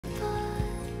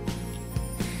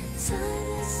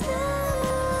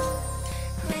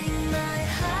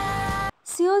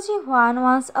Seo Ji-hwan,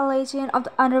 once a legend of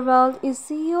the underworld, is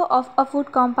CEO of a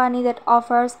food company that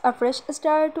offers a fresh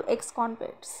start to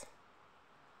ex-convicts.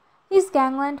 His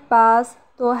gangland past,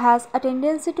 though, has a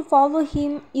tendency to follow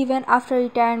him even after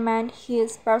retirement.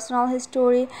 His personal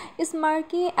history is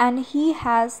murky and he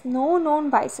has no known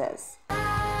vices.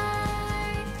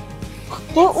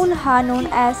 Go Eun-ha, known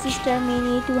as Sister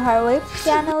Minnie to her web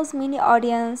channel's mini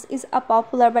audience, is a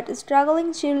popular but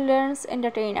struggling children's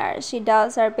entertainer. She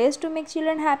does her best to make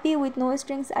children happy with no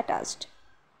strings attached.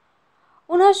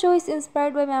 Eun-ha's show is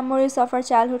inspired by memories of her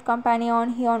childhood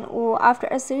companion Hyun-woo. After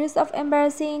a series of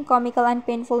embarrassing, comical and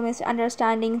painful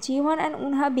misunderstandings, Ji-hwan and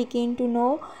Eun-ha begin to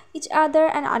know each other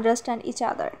and understand each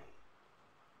other.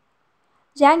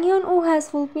 Jang Hyun-woo has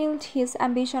fulfilled his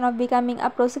ambition of becoming a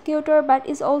prosecutor but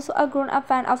is also a grown-up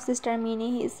fan of Sister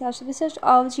Minnie. He is suspicious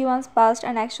of Ji-hwan's past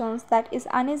and actions that is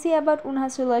uneasy about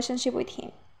Eun-ha's relationship with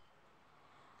him.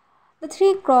 The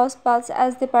three cross paths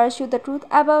as they pursue the truth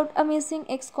about a missing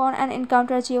ex-con and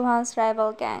encounter Ji-hwan's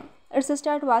rival gang. Let's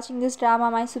start watching this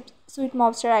drama, my sweet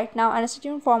mobster, right now, and stay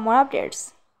tuned for more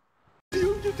updates.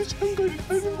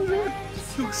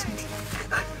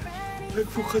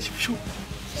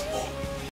 행복하십시오.